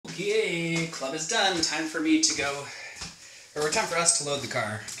Yay, club is done. Time for me to go, or time for us to load the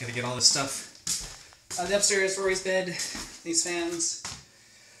car. Gotta get all this stuff out of the upstairs, Rory's bed, these fans.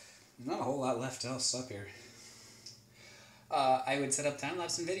 Not a whole lot left else up here. I would set up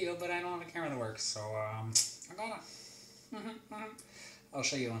time-lapse and video, but I don't have a camera that works, so I'm gonna. I'll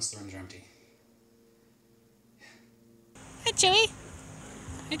show you once the rooms are empty. Hi, Chewy.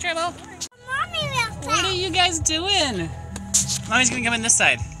 Hey, Treble. What are you guys doing? Mommy's gonna come in this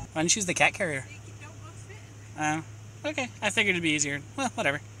side. Why don't you use the cat carrier? Oh, okay. I figured it'd be easier. Well,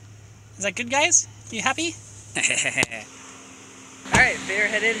 whatever. Is that good, guys? You happy? Alright, they're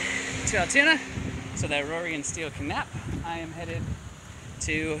headed to Altoona so that Rory and Steele can nap. I am headed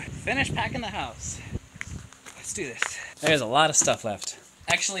to finish packing the house. Let's do this. There's a lot of stuff left.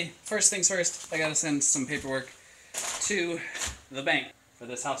 Actually, first things first, I gotta send some paperwork to the bank for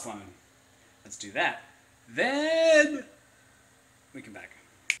this house loan. Let's do that. Then we can back.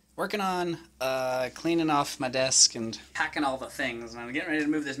 Working on cleaning off my desk and packing all the things. And I'm getting ready to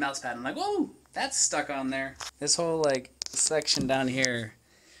move this mouse pad. I'm like, whoa, that's stuck on there. This whole like section down here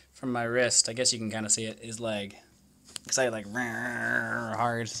from my wrist, I guess you can kind of see it, is leg. Because I like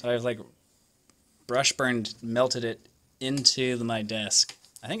hard. So I've like brush burned, melted it into my desk.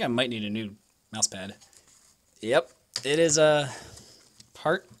 I think I might need a new mouse pad. Yep, it is a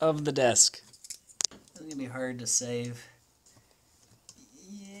part of the desk. It's gonna be hard to save.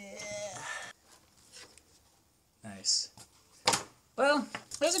 Yeah. Nice. Well,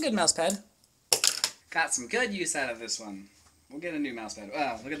 there's a good mouse pad. Got some good use out of this one. We'll get a new mouse pad.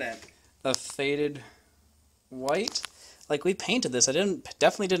 Wow, look at that. A faded white. Like we painted this. I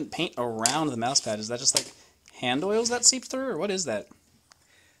definitely didn't paint around the mouse pad. Is that just like hand oils that seep through, or what is that?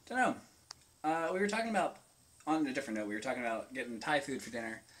 Don't know. We were talking about, on a different note, we were talking about getting Thai food for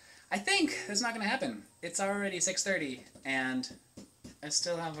dinner. I think that's not going to happen. It's already 6:30, and I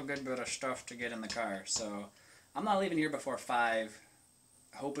still have a good bit of stuff to get in the car, so I'm not leaving here before 5,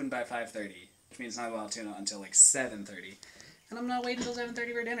 hoping by 5:30, which means not going to until like 7:30, and I'm not waiting until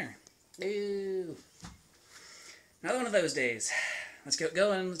 7:30 for dinner. Ooh. Another one of those days. Let's get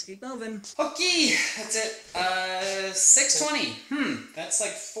going. Let's keep moving. Okay, that's it. 6:20. That's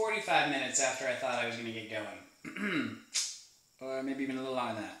like 45 minutes after I thought I was going to get going. Or maybe even a little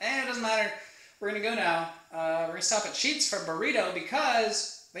longer than that. It doesn't matter. We're going to go now. We're going to stop at Sheets for burrito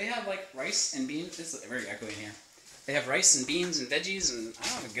because they have like rice and beans. It's very echoey in here. They have rice and beans and veggies, and I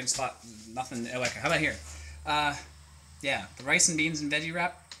don't have a good spot. Nothing. Like, how about here? Yeah, the rice and beans and veggie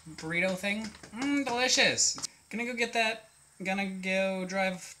wrap burrito thing. Delicious. Gonna go get that. Gonna go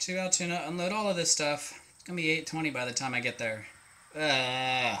drive to Altoona, unload all of this stuff. It's gonna be 8:20 by the time I get there.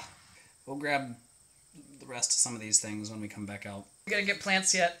 We'll grab the rest of some of these things when we come back out. We gotta get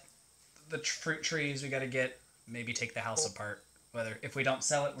plants yet. The fruit trees, we gotta get, maybe take the house apart. Whether, if we don't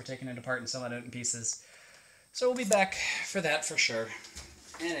sell it, we're taking it apart and selling it in pieces. So we'll be back for that for sure.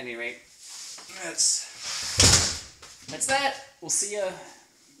 At any rate, that's that. We'll see ya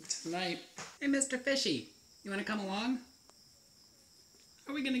tonight. Hey, Mr. Fishy. You want to come along?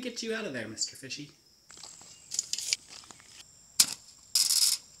 How are we going to get you out of there, Mr. Fishy?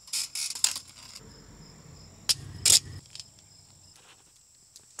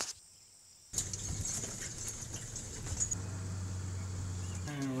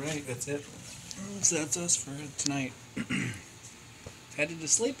 Alright, that's it. So that's us for tonight. Headed to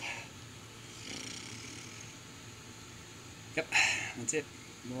sleep. Yep, that's it.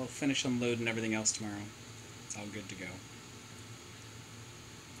 We'll finish unloading everything else tomorrow. It's all good to go.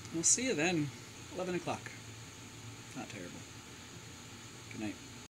 We'll see you then. 11 o'clock. Not terrible. Good night.